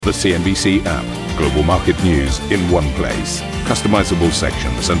The CNBC app. Global market news in one place. Customizable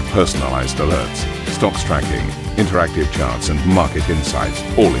sections and personalized alerts. Stocks tracking, interactive charts and market insights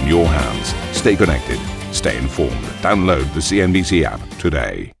all in your hands. Stay connected. Stay informed. Download the CNBC app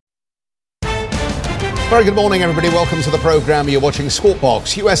today. Very good morning, everybody. Welcome to the program. You're watching Squawk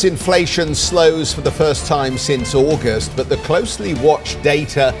Box. US inflation slows for the first time since August, but the closely watched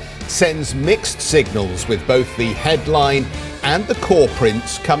data sends mixed signals, with both the headline and the core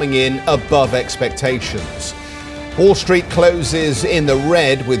prints coming in above expectations. Wall Street closes in the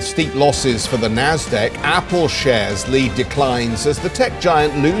red with steep losses for the Nasdaq. Apple shares lead declines as the tech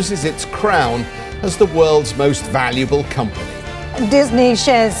giant loses its crown as the world's most valuable company. Disney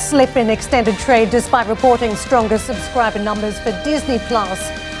shares slip in extended trade despite reporting stronger subscriber numbers for Disney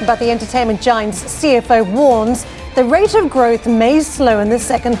Plus. But the entertainment giant's CFO warns the rate of growth may slow in the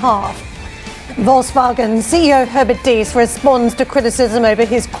second half. Volkswagen CEO Herbert Diess responds to criticism over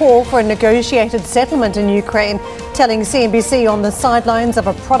his call for a negotiated settlement in Ukraine, telling CNBC on the sidelines of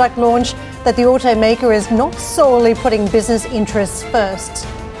a product launch that the automaker is not solely putting business interests first.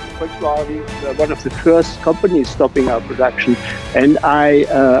 Volkswagen is one of the first companies stopping our production, and I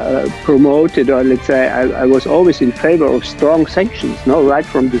promoted, or let's say I was always in favor of strong sanctions, right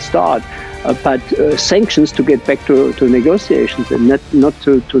from the start, but sanctions to get back to negotiations and not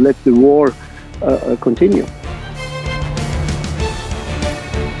to let the war continue.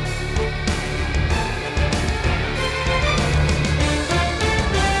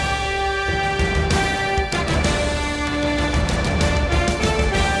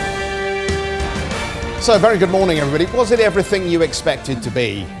 So, very good morning, everybody. Was it everything you expected to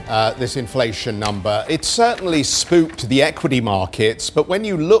be, this inflation number? It certainly spooked the equity markets, but when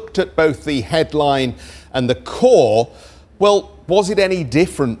you looked at both the headline and the core, well, was it any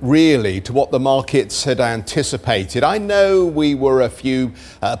different, really, to what the markets had anticipated? I know we were a few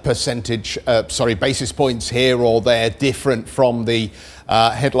basis points here or there different from the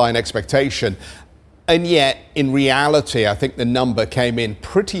headline expectation. And yet, in reality, I think the number came in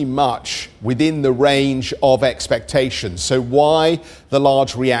pretty much within the range of expectations. So why the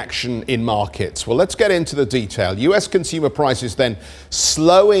large reaction in markets? Well, let's get into the detail. US consumer prices then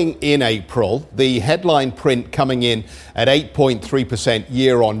slowing in April. The headline print coming in at 8.3%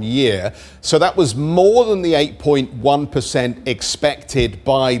 year on year. So that was more than the 8.1% expected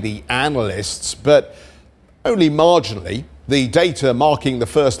by the analysts, but only marginally. The data marking the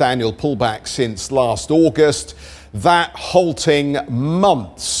first annual pullback since last August, that halting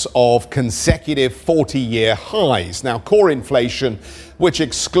months of consecutive 40-year highs. Now, core inflation, which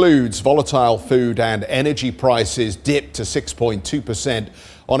excludes volatile food and energy prices, dipped to 6.2%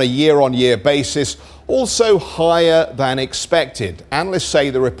 on a year-on-year basis, also higher than expected. Analysts say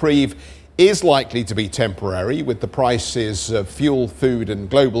the reprieve is likely to be temporary, with the prices of fuel, food and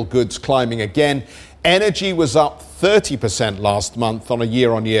global goods climbing again. Energy was up 30% last month on a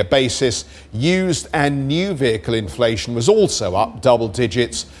year-on-year basis. Used and new vehicle inflation was also up double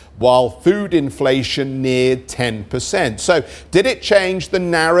digits, while food inflation neared 10%. So did it change the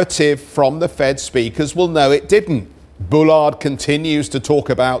narrative from the Fed speakers? Well, no, it didn't. Bullard continues to talk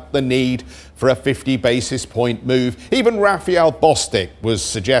about the need for a 50 basis point move. Even Raphael Bostic was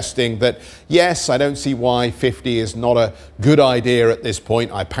suggesting that, yes, I don't see why 50 is not a good idea at this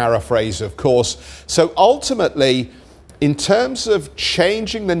point. I paraphrase, of course. So ultimately, in terms of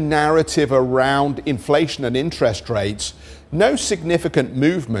changing the narrative around inflation and interest rates, no significant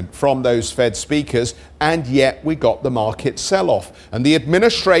movement from those Fed speakers, and yet we got the market sell-off. And the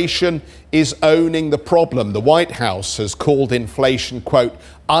administration is owning the problem. The White House has called inflation, quote,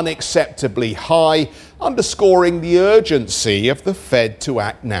 unacceptably high, underscoring the urgency of the Fed to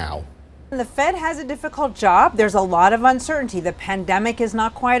act now. The Fed has a difficult job. There's a lot of uncertainty. The pandemic is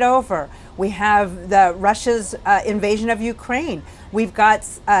not quite over. We have Russia's invasion of Ukraine. We've got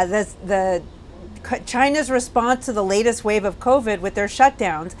China's response to the latest wave of COVID with their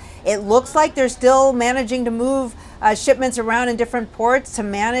shutdowns. It looks like they're still managing to move shipments around in different ports to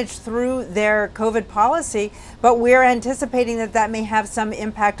manage through their COVID policy, but we're anticipating that may have some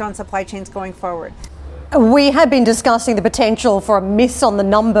impact on supply chains going forward. We have been discussing the potential for a miss on the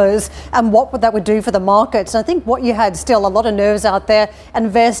numbers and what that would do for the markets. And I think what you had still a lot of nerves out there.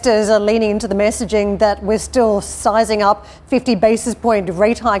 Investors are leaning into the messaging that we're still sizing up 50 basis point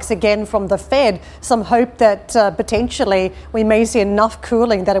rate hikes again from the Fed. Some hope that potentially we may see enough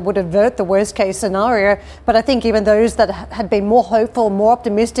cooling that it would avert the worst case scenario. But I think even those that had been more hopeful, more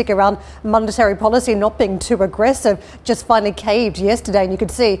optimistic around monetary policy not being too aggressive just finally caved yesterday. And you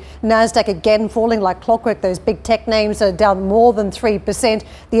could see Nasdaq again falling like clockwork real quick. Those big tech names are down more than 3%.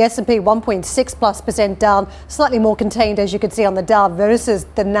 The S&P 1.6+% down, slightly more contained, as you can see on the Dow versus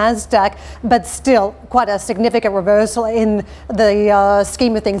the Nasdaq, but still quite a significant reversal in the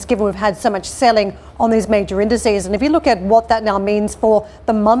scheme of things, given we've had so much selling on these major indices. And if you look at what that now means for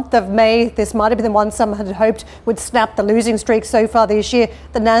the month of May, this might have been the one some had hoped would snap the losing streak so far this year.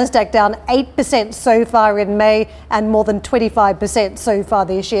 The Nasdaq down 8% so far in May and more than 25% so far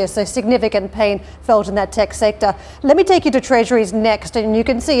this year. So significant pain felt in that tech sector. Let me take you to Treasuries next, and you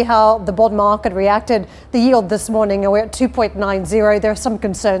can see how the bond market reacted. The yield this morning, we're at 2.90. There are some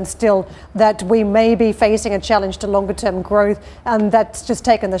concerns still that we may be facing a challenge to longer term growth, and that's just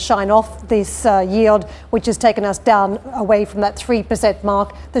taken the shine off this yield, which has taken us down away from that 3%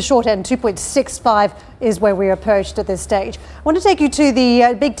 mark. The short end, 2.65, is where we are perched at this stage. I want to take you to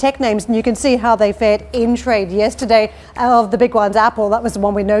the big tech names, and you can see how they fared in trade yesterday. Of the big ones, Apple, that was the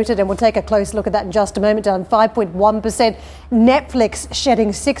one we noted, and we'll take a close look at that in just a moment, down 5.1%. Netflix shedding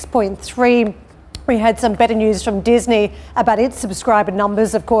 6.3%. We had some better news from Disney about its subscriber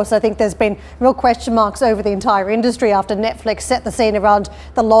numbers. Of course, I think there's been real question marks over the entire industry after Netflix set the scene around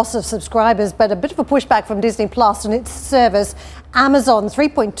the loss of subscribers, but a bit of a pushback from Disney Plus and its service. Amazon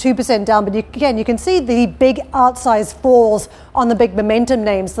 3.2% down, but again, you can see the big outsized falls on the big momentum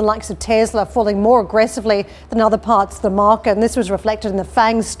names, the likes of Tesla falling more aggressively than other parts of the market, and this was reflected in the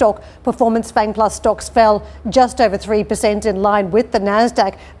FANG stock performance. FANG Plus stocks fell just over 3% in line with the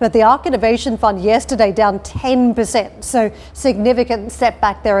Nasdaq, but the ARK Innovation Fund yesterday down 10%, so significant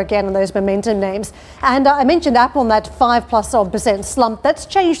setback there again on those momentum names. And I mentioned Apple on that 5+% slump. That's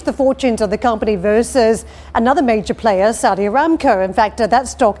changed the fortunes of the company versus another major player, Saudi Aramco. In fact, that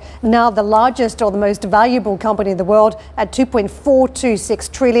stock now the largest or the most valuable company in the world at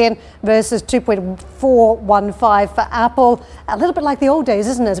 2.426 trillion versus 2.415 for Apple. A little bit like the old days,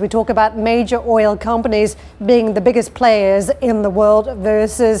 isn't it? As we talk about major oil companies being the biggest players in the world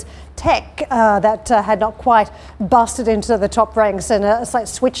versus tech that had not quite busted into the top ranks, and a slight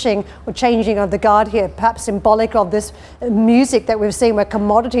switching or changing of the guard here, perhaps symbolic of this music that we've seen where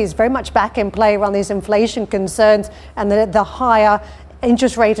commodities very much back in play around these inflation concerns and the higher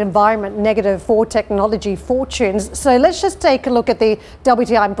interest rate environment negative for technology fortunes. So let's just take a look at the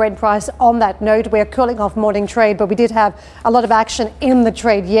WTI and Brent price on that note. We're cooling off morning trade, but we did have a lot of action in the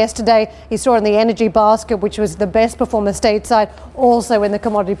trade yesterday. You saw in the energy basket, which was the best performer stateside, also in the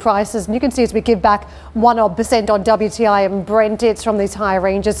commodity prices. And you can see as we give back 1% on WTI and Brent, it's from these higher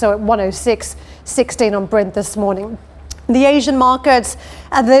ranges. So at 106.16 on Brent this morning. The Asian markets,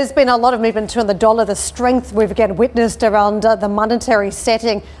 there's been a lot of movement on the dollar. The strength we've again witnessed around the monetary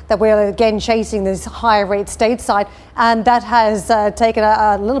setting that we're again chasing this higher rate stateside, and that has taken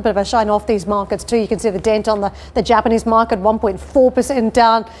a little bit of a shine off these markets too. You can see the dent on the Japanese market, 1.4%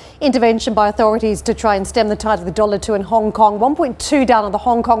 down. Intervention by authorities to try and stem the tide of the dollar too in Hong Kong, 1.2 down on the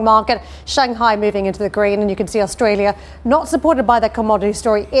Hong Kong market. Shanghai moving into the green, and you can see Australia not supported by that commodity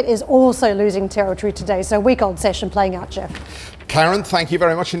story. It is also losing territory today. So week-old session playing out, Jeff. Karen, thank you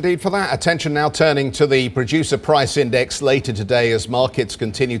very much indeed for that. Attention now turning to the producer price index later today as markets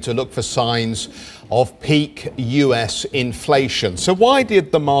continue to look for signs of peak US inflation. So why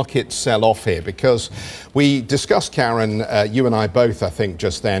did the market sell off here? Because we discussed, Karen, you and I both, I think,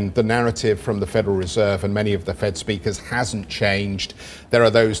 just then, the narrative from the Federal Reserve and many of the Fed speakers hasn't changed. There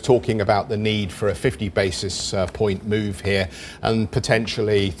are those talking about the need for a 50 basis point move here and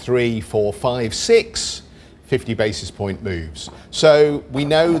potentially 3, 4, 5, 6 50 basis point moves. So we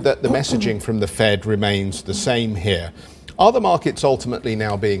know that the messaging from the Fed remains the same here. Are the markets ultimately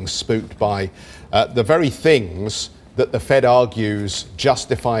now being spooked by the very things that the Fed argues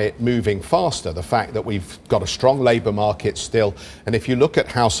justify it moving faster? The fact that we've got a strong labour market still, and if you look at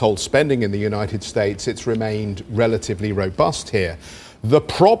household spending in the United States, it's remained relatively robust here. The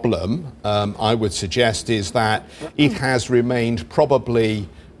problem, I would suggest, is that it has remained probably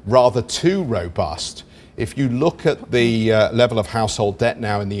rather too robust. If you look at the level of household debt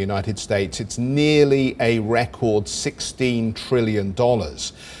now in the United States, it's nearly a record $16 trillion.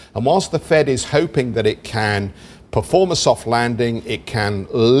 And whilst the Fed is hoping that it can perform a soft landing, it can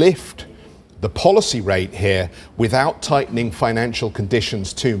lift the policy rate here without tightening financial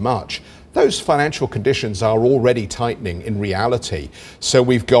conditions too much, those financial conditions are already tightening in reality. So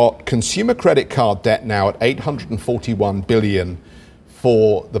we've got consumer credit card debt now at $841 billion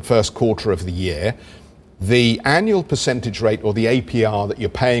for the first quarter of the year. The annual percentage rate, or the APR that you're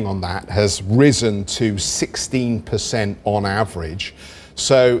paying on that, has risen to 16% on average.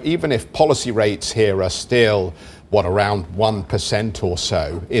 So even if policy rates here are still around 1% or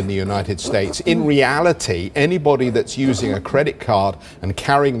so in the United States. In reality, anybody that's using a credit card and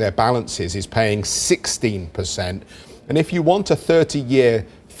carrying their balances is paying 16%. And if you want a 30-year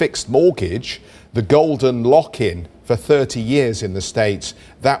fixed mortgage, the golden lock-in for 30 years in the States,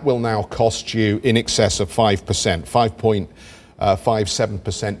 that will now cost you in excess of 5%,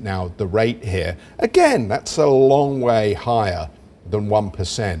 5.57% now, the rate here. Again, that's a long way higher than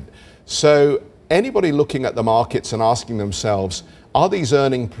 1%. So anybody looking at the markets and asking themselves, are these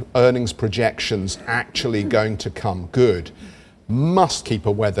earnings projections actually going to come good, must keep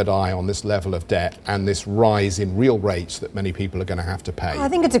a weathered eye on this level of debt and this rise in real rates that many people are going to have to pay. I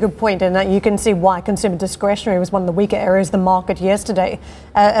think it's a good point, and you can see why consumer discretionary was one of the weaker areas of the market yesterday,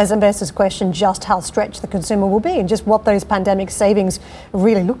 as investors question just how stretched the consumer will be and just what those pandemic savings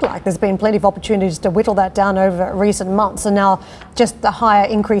really look like. There's been plenty of opportunities to whittle that down over recent months, and now just the higher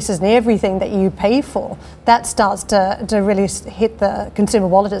increases in everything that you pay for, that starts to really hit the consumer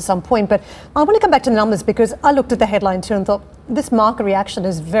wallet at some point. But I want to come back to the numbers, because I looked at the headline too and thought, this market reaction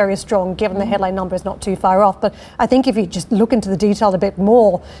is very strong, given the headline number is not too far off. But I think if you just look into the detail a bit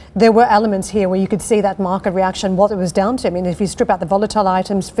more, there were elements here where you could see that market reaction, what it was down to. I mean, if you strip out the volatile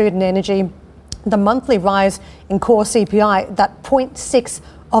items, food and energy, the monthly rise in core CPI, that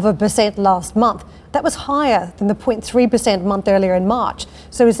 0.6% last month, that was higher than the 0.3% month earlier in March.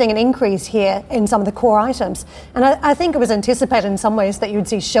 So we're seeing an increase here in some of the core items. And I think it was anticipated in some ways that you'd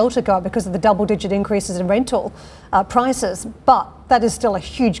see shelter go because of the double-digit increases in rental prices. But that is still a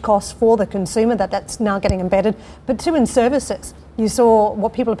huge cost for the consumer that's now getting embedded. But too in services, you saw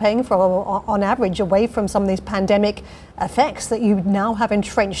what people are paying for on average away from some of these pandemic effects, that you now have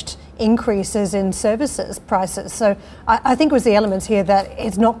entrenched increases in services prices. So I think it was the elements here that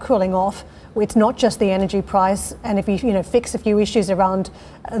it's not cooling off. It's not just the energy price, and if you fix a few issues around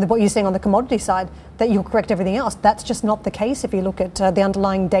what you're seeing on the commodity side, that you'll correct everything else. That's just not the case if you look at the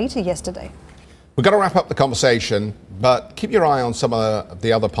underlying data yesterday. We've got to wrap up the conversation, but keep your eye on some of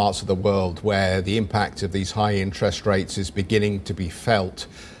the other parts of the world where the impact of these high interest rates is beginning to be felt.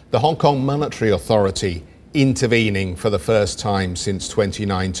 The Hong Kong Monetary Authority intervening for the first time since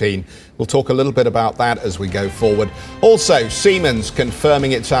 2019. We'll talk a little bit about that as we go forward. Also, Siemens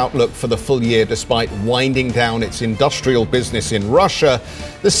confirming its outlook for the full year despite winding down its industrial business in Russia.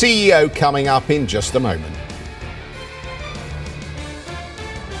 The CEO coming up in just a moment.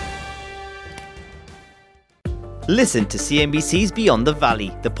 Listen to CNBC's Beyond the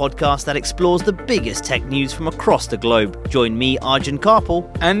Valley, the podcast that explores the biggest tech news from across the globe. Join me, Arjun Karpal.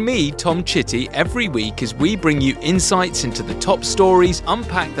 And me, Tom Chitty, every week as we bring you insights into the top stories,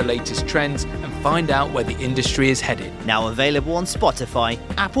 unpack the latest trends, and find out where the industry is headed. Now available on Spotify,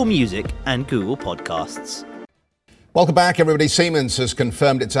 Apple Music, and Google Podcasts. Welcome back, everybody. Siemens has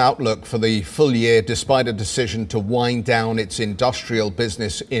confirmed its outlook for the full year despite a decision to wind down its industrial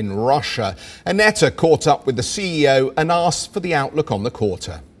business in Russia. Annetta caught up with the CEO and asked for the outlook on the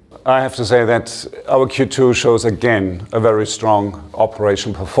quarter. I have to say that our Q2 shows again a very strong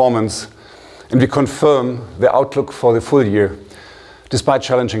operational performance, and we confirm the outlook for the full year despite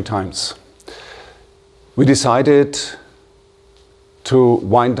challenging times. We decided to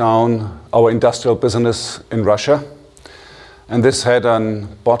wind down our industrial business in Russia, and this had a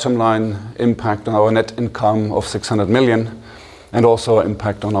bottom line impact on our net income of 600 million and also an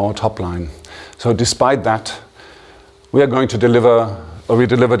impact on our top line. So despite that, we delivered in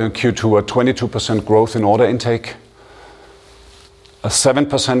Q2 a 22% growth in order intake, a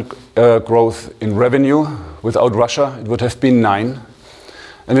 7% growth in revenue. Without Russia, it would have been 9%,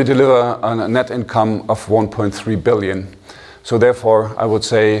 and we deliver a net income of 1.3 billion. So therefore, I would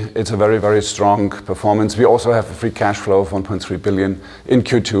say it's a very, very strong performance. We also have a free cash flow of 1.3 billion in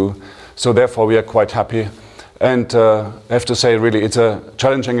Q2. So therefore, we are quite happy. And I have to say, really, it's a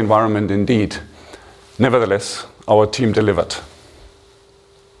challenging environment indeed. Nevertheless, our team delivered.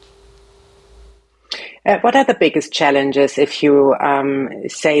 What are the biggest challenges if you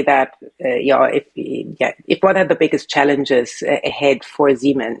say that, what are the biggest challenges ahead for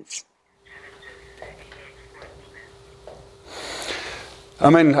Siemens?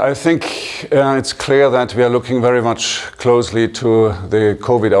 I think it's clear that we are looking very much closely to the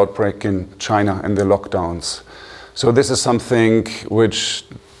COVID outbreak in China and the lockdowns. So this is something which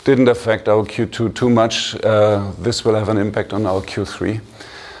didn't affect our Q2 too much. This will have an impact on our Q3.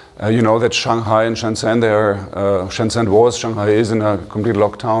 You know that Shanghai and Shenzhen, Shanghai is in a complete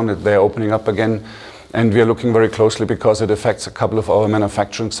lockdown. They're opening up again. And we are looking very closely because it affects a couple of our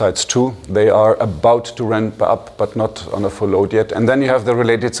manufacturing sites too. They are about to ramp up, but not on a full load yet. And then you have the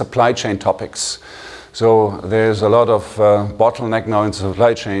related supply chain topics. So there's a lot of bottleneck now in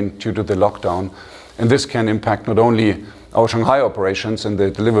supply chain due to the lockdown. And this can impact not only our Shanghai operations and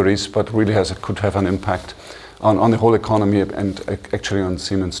the deliveries, but really could have an impact on the whole economy and actually on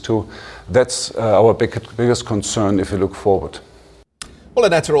Siemens too. That's our biggest concern if we look forward. Well,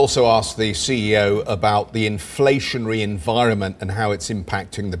 Annette also asked the CEO about the inflationary environment and how it's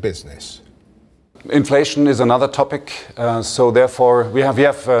impacting the business. Inflation is another topic. So therefore, we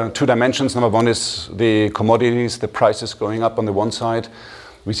have two dimensions. Number one is the commodities, the prices going up on the one side.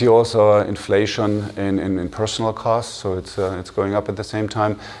 We see also inflation in personal costs, so it's going up at the same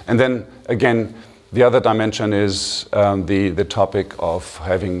time. And then again, the other dimension is the topic of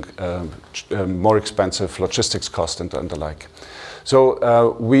having more expensive logistics costs and the like.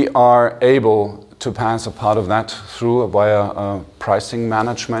 So we are able to pass a part of that through via pricing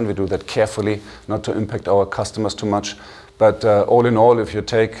management. We do that carefully, not to impact our customers too much. But all in all, if you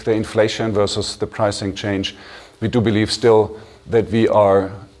take the inflation versus the pricing change, we do believe still that we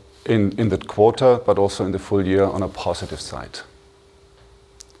are in the quarter, but also in the full year on a positive side.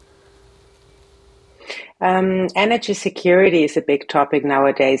 Energy security is a big topic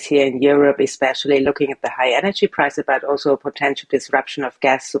nowadays here in Europe, especially looking at the high energy prices, but also a potential disruption of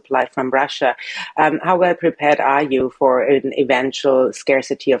gas supply from Russia. How well prepared are you for an eventual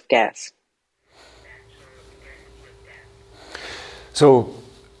scarcity of gas? So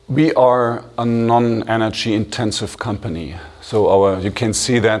we are a non-energy intensive company. So you can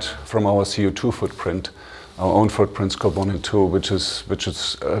see that from our CO2 footprint. Our own footprint, Scope 1 and 2, which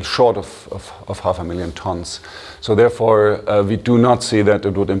is short of 500,000 tons. So therefore, we do not see that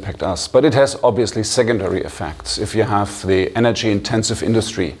it would impact us. But it has obviously secondary effects. If you have the energy-intensive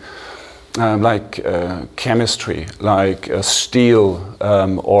industry, like chemistry, like steel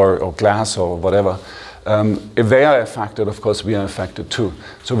or glass or whatever, if they are affected, of course, we are affected too.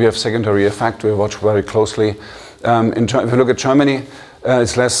 So we have secondary effect. We watch very closely. If you look at Germany,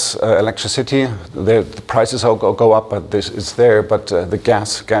 it's less electricity. The prices go up, but this is there. But the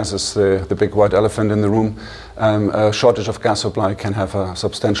gas is the big white elephant in the room. A shortage of gas supply can have a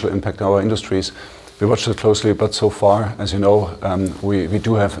substantial impact on our industries. We watch it closely, but so far, as you know, we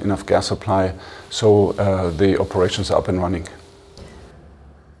do have enough gas supply, so the operations are up and running.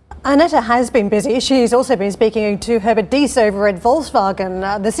 Annette has been busy. She's also been speaking to Herbert Diess over at Volkswagen.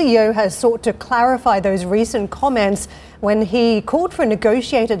 The CEO has sought to clarify those recent comments when he called for a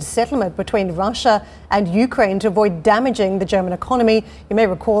negotiated settlement between Russia and Ukraine to avoid damaging the German economy. You may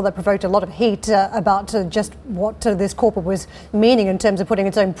recall that provoked a lot of heat about just what this corporate was meaning in terms of putting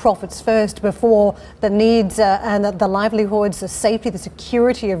its own profits first before the needs and the livelihoods, the safety, the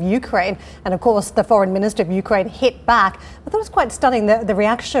security of Ukraine. And of course, the foreign minister of Ukraine hit back. I thought it was quite stunning that the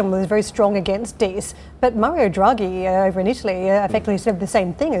reaction was very strong against Diess. But Mario Draghi over in Italy effectively said the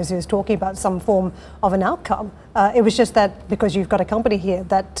same thing as he was talking about some form of an outcome. It was just that because you've got a company here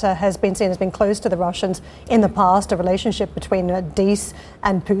that has been seen as being close to the Russians in the past, a relationship between Diess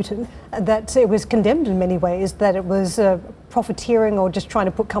and Putin, that it was condemned in many ways, that it was profiteering or just trying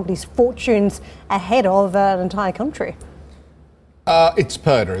to put companies' fortunes ahead of an entire country. It's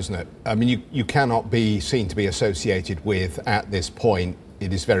Perda, isn't it? I mean, you cannot be seen to be associated with, at this point,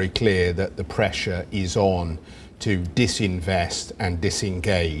 it is very clear that the pressure is on to disinvest and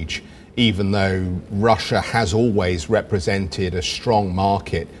disengage, even though Russia has always represented a strong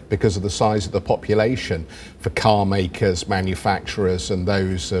market because of the size of the population for car makers, manufacturers, and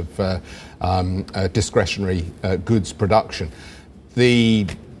those of discretionary goods production. The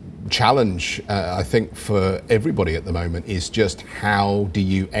challenge, I think, for everybody at the moment is just how do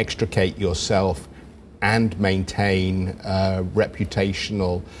you extricate yourself and maintain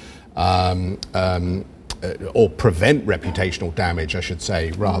reputational or prevent reputational damage, I should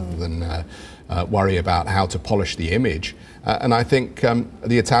say, rather than worry about how to polish the image. And I think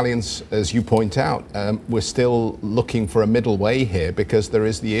the Italians, as you point out, we're still looking for a middle way here because there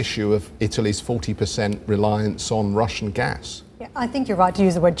is the issue of Italy's 40% reliance on Russian gas. Yeah, I think you're right to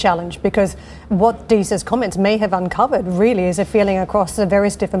use the word challenge, because what Dies's comments may have uncovered really is a feeling across the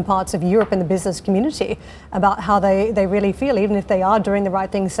various different parts of Europe and the business community about how they really feel, even if they are doing the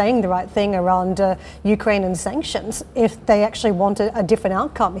right thing, saying the right thing around Ukraine and sanctions, if they actually want a different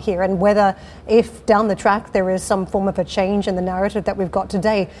outcome here, and whether if down the track there is some form of a change in the narrative that we've got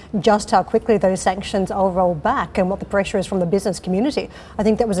today, just how quickly those sanctions are rolled back and what the pressure is from the business community. I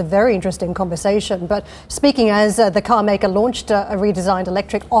think that was a very interesting conversation. But speaking as the car maker launched a redesigned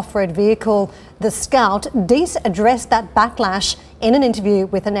electric off-road vehicle, the Scout, Diess addressed that backlash in an interview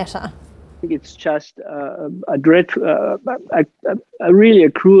with Annette. I think it's just a really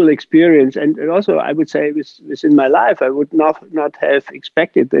cruel experience, and also I would say within my life I would not have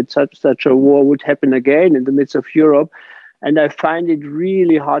expected that such a war would happen again in the midst of Europe, and I find it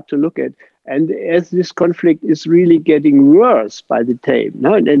really hard to look at. And as this conflict is really getting worse by the time,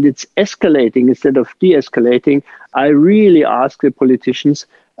 no, and it's escalating instead of de-escalating, I really ask the politicians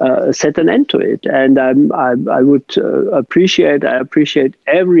set an end to it. And I would appreciate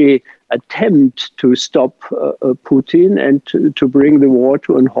every attempt to stop Putin and to bring the war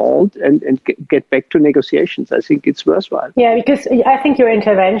to a halt and get back to negotiations. I think it's worthwhile. Yeah, because I think your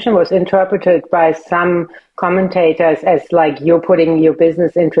intervention was interpreted by some commentators as like you're putting your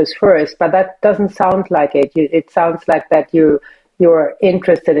business interests first, but that doesn't sound like it. It sounds like that you're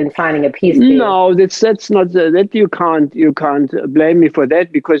interested in finding a peace deal. No, that's not that. You can't blame me for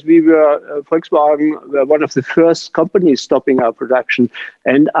that, because we were Volkswagen were one of the first companies stopping our production,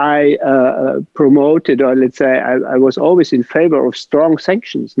 and I promoted, or let's say I was always in favor of strong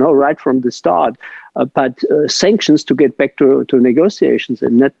sanctions, right from the start, but sanctions to get back to negotiations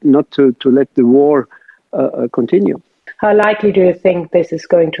and not to let the war continue. How likely do you think this is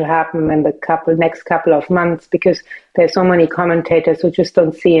going to happen in the next couple of months? Because there's so many commentators who just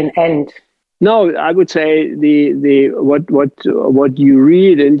don't see an end. No, I would say what you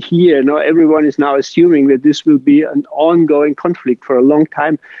read and hear, everyone is now assuming that this will be an ongoing conflict for a long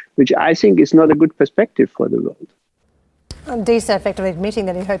time, which I think is not a good perspective for the world. Disa effectively admitting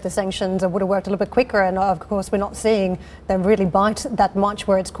that he hoped the sanctions would have worked a little bit quicker, and of course we're not seeing them really bite that much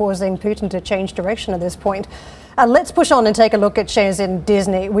where it's causing Putin to change direction at this point. Let's push on and take a look at shares in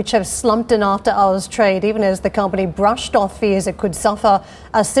Disney, which have slumped in after-hours trade, even as the company brushed off fears it could suffer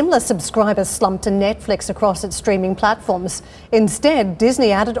a similar subscriber slump to Netflix across its streaming platforms. Instead,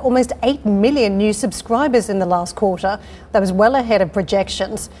 Disney added almost 8 million new subscribers in the last quarter. That was well ahead of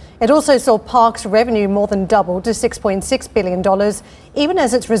projections. It also saw parks revenue more than double to $6.6 billion, even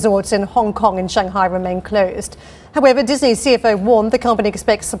as its resorts in Hong Kong and Shanghai remain closed. However, Disney's CFO warned the company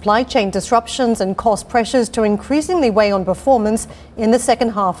expects supply chain disruptions and cost pressures to increasingly weigh on performance in the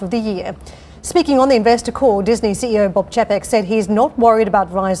second half of the year. Speaking on the investor call, Disney CEO Bob Chapek said he's not worried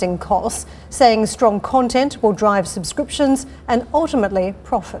about rising costs, saying strong content will drive subscriptions and ultimately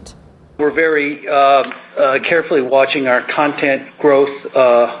profit. We're very carefully watching our content growth,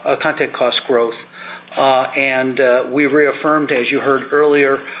 content cost growth, and we reaffirmed, as you heard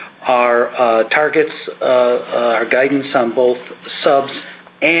earlier, our targets, our guidance on both subs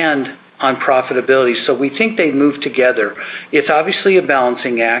and on profitability. So we think they move together. It's obviously a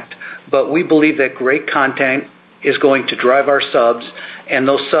balancing act, but we believe that great content is going to drive our subs, and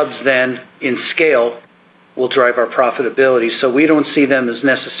those subs then in scale will drive our profitability. So we don't see them as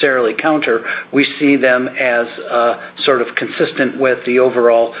necessarily counter. We see them as sort of consistent with the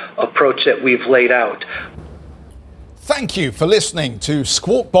overall approach that we've laid out. Thank you for listening to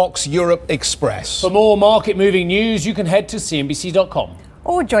Squawk Box Europe Express. For more market-moving news, you can head to cnbc.com.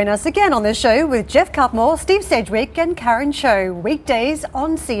 Or join us again on the show with Jeff Cutmore, Steve Sedgwick and Karen Cho, weekdays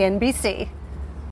on CNBC.